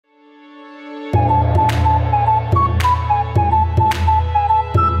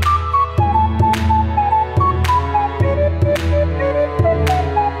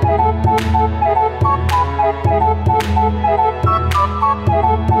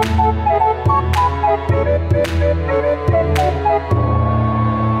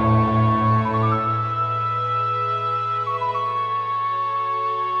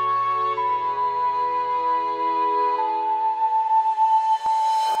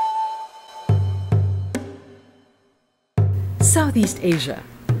Southeast Asia,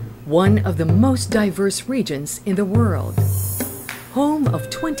 one of the most diverse regions in the world, home of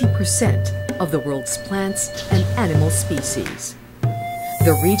 20% of the world's plants and animal species.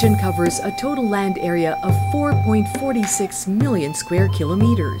 The region covers a total land area of 4.46 million square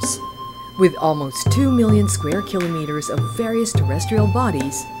kilometers, with almost 2 million square kilometers of various terrestrial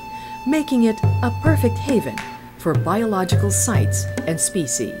bodies, making it a perfect haven for biological sites and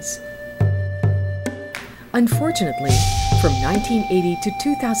species. Unfortunately, from 1980 to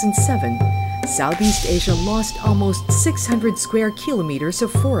 2007, Southeast Asia lost almost 600 square kilometers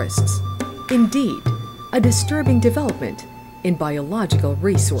of forests. Indeed, a disturbing development in biological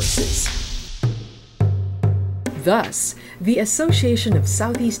resources. Thus, the Association of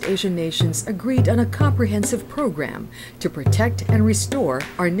Southeast Asian Nations agreed on a comprehensive program to protect and restore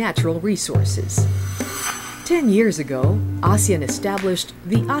our natural resources. 10 years ago, ASEAN established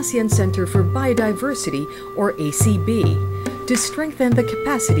the ASEAN Center for Biodiversity, or ACB, to strengthen the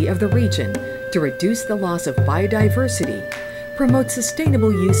capacity of the region to reduce the loss of biodiversity, promote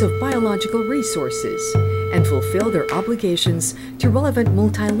sustainable use of biological resources, and fulfill their obligations to relevant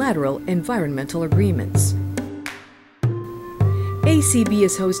multilateral environmental agreements. ACB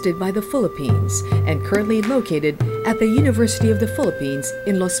is hosted by the Philippines and currently located at the University of the Philippines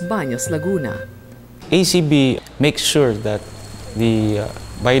in Los Baños, Laguna. ACB makes sure that the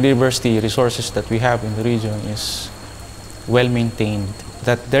biodiversity resources that we have in the region is well maintained,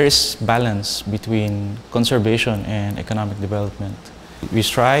 that there is balance between conservation and economic development. We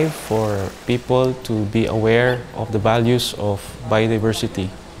strive for people to be aware of the values of biodiversity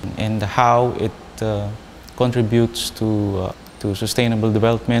and how it contributes to sustainable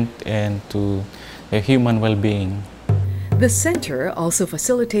development and to human well-being. The center also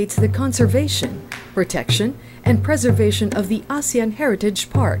facilitates the conservation, protection, and preservation of the ASEAN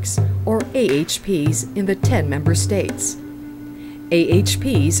Heritage Parks, or AHPs, in the 10 member states.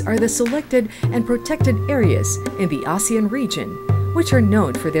 AHPs are the selected and protected areas in the ASEAN region, which are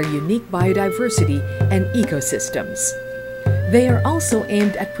known for their unique biodiversity and ecosystems. They are also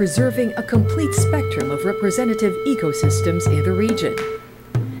aimed at preserving a complete spectrum of representative ecosystems in the region.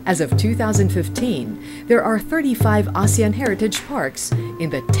 As of 2015, there are 35 ASEAN Heritage Parks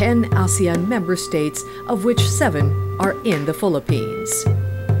in the 10 ASEAN member states, of which 7 are in the Philippines.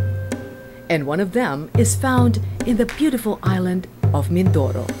 And one of them is found in the beautiful island of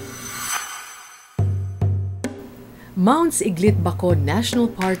Mindoro. Mount Iglit-Baco National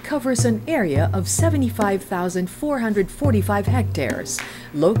Park covers an area of 75,445 hectares,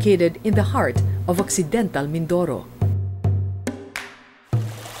 located in the heart of Occidental Mindoro.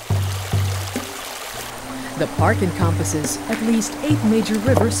 The park encompasses at least 8 major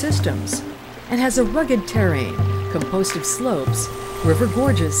river systems and has a rugged terrain composed of slopes, river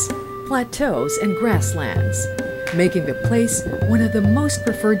gorges, plateaus, and grasslands, making the place one of the most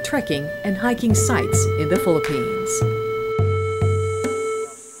preferred trekking and hiking sites in the Philippines.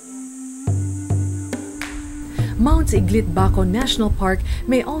 Mount Iglit-Baco National Park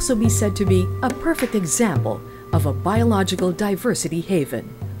may also be said to be a perfect example of a biological diversity haven.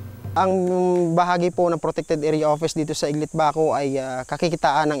 Ang bahagi po ng Protected Area Office dito sa Iglit-Baco ay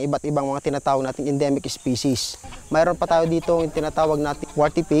kakikitaan ng iba't ibang mga tinatawag nating endemic species. Mayroon pa tayo dito yung tinatawag nating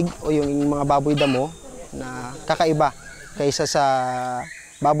warty pig o yung mga baboy damo na kakaiba kaysa sa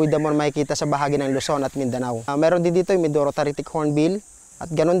baboy damo na makikita sa bahagi ng Luzon at Mindanao. Mayroon din dito yung Mindoro Taritic Hornbill at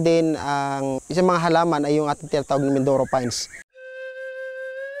ganoon din ang isang mga halaman ay yung ating tinatawag na Mindoro Pines.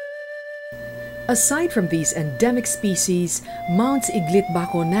 Aside from these endemic species, Mount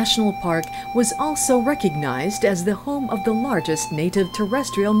Iglit-Baco National Park was also recognized as the home of the largest native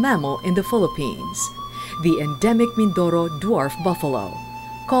terrestrial mammal in the Philippines, the endemic Mindoro dwarf buffalo,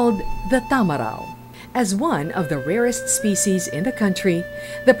 called the tamarao. As one of the rarest species in the country,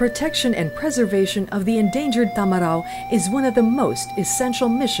 the protection and preservation of the endangered tamarao is one of the most essential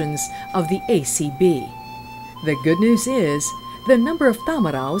missions of the ACB. The good news is, the number of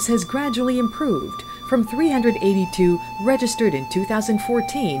tamaraos has gradually improved from 382 registered in 2014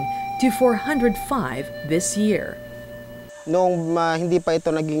 to 405 this year. Noong hindi pa ito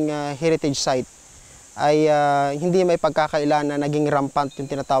naging heritage site, ay hindi may pagkakailan na naging rampant yung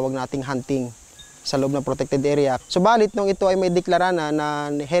tinatawag nating hunting sa loob ng protected area. Subalit nung ito ay may deklara na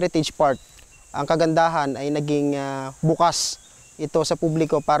heritage park, ang kagandahan ay naging bukas ito sa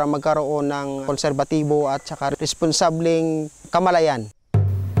publiko para magkaroon ng konserbatibo at saka responsableng kamalayan.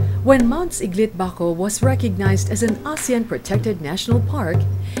 When Mount Iglit-Baco was recognized as an ASEAN Protected National Park,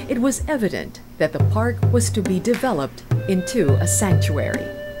 it was evident that the park was to be developed into a sanctuary.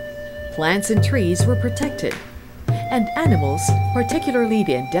 Plants and trees were protected, and animals, particularly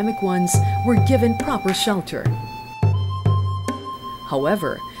the endemic ones, were given proper shelter.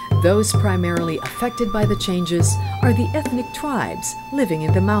 However, those primarily affected by the changes are the ethnic tribes living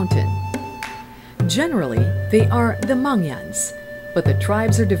in the mountain. Generally, they are the Mangyans, but the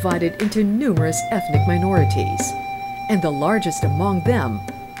tribes are divided into numerous ethnic minorities, and the largest among them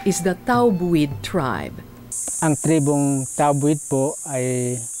is the Taubuid tribe. Ang tribong Taubuid po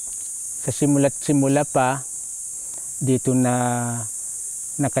ay sa simula't simula pa dito na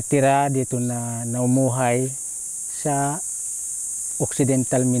nakatira, dito na naumuhay sa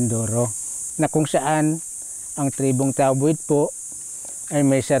Occidental Mindoro, na kung saan ang tribong Taubuid po ay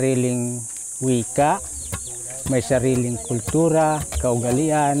may sariling wika, may sariling kultura,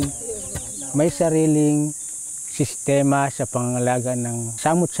 kaugalian, may sariling sistema sa pangangalaga ng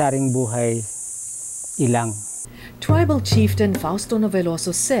samut-saring buhay ilang. Tribal chieftain Fausto Noveloso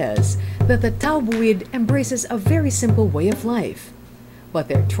says that the Taubuid embraces a very simple way of life, but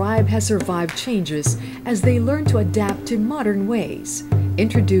their tribe has survived changes as they learn to adapt to modern ways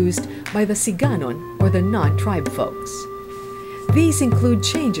introduced by the Siganon or the non-tribe folks. These include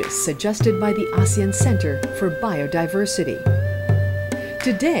changes suggested by the Asean Center for Biodiversity.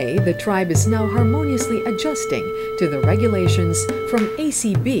 Today, the tribe is now harmoniously adjusting to the regulations from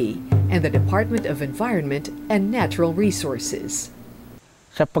ACB and the Department of Environment and Natural Resources.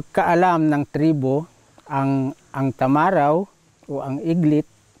 Sa pagkaalam ng tribo, ang tamaraw o ang iglit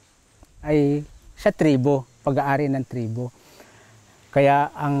ay sa tribo, pag-aari ng tribo. Kaya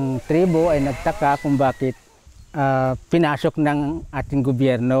ang tribo ay nagtaka kung bakit pinasok ng ating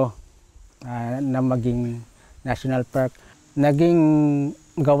gobyerno na maging national park. Naging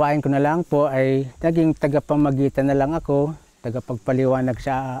gawain ko na lang po ay naging tagapamagitan na lang ako, tagapagpaliwanag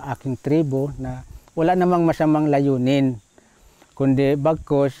sa aking tribo na wala namang masamang layunin, kundi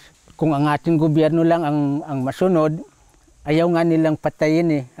bagkos kung ang ating gobyerno lang ang masunod, ayaw nga nilang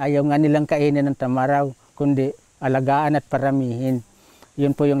patayin ayaw nga nilang kainin ng tamaraw, kundi alagaan at paramihin.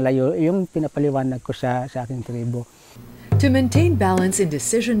 Yun po yung pinapaliwanag ko sa aking tribo. To maintain balance in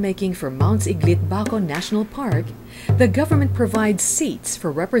decision-making for Mount Iglit-Baco National Park, the government provides seats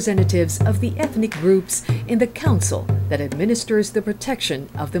for representatives of the ethnic groups in the council that administers the protection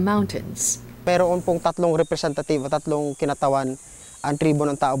of the mountains. Meron pong 3 representative at 3 kinatawan ang tribo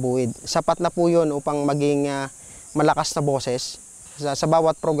ng Taubuid. Sapat na po yun upang maging malakas na boses sa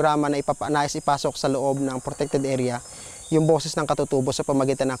bawat programa na nais ipasok sa loob ng protected area, yung boses ng katutubo sa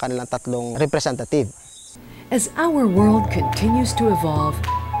pamagitan ng kanilang 3 representative. As our world continues to evolve,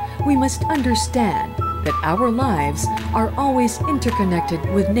 we must understand that our lives are always interconnected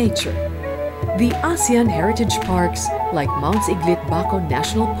with nature. The ASEAN heritage parks, like Mount Iglit-Baco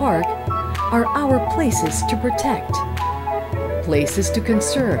National Park, are our places to protect, places to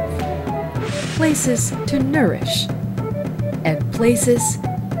conserve, places to nourish, and places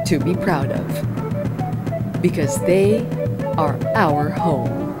to be proud of, because they are our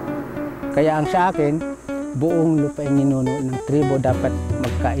home. Kaya ang sa akin, buong lupaing ninuno ng tribo dapat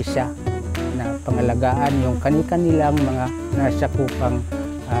magkaisa na pangalagaan yung kanilang mga nasakupang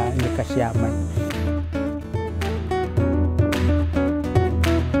likas yaman.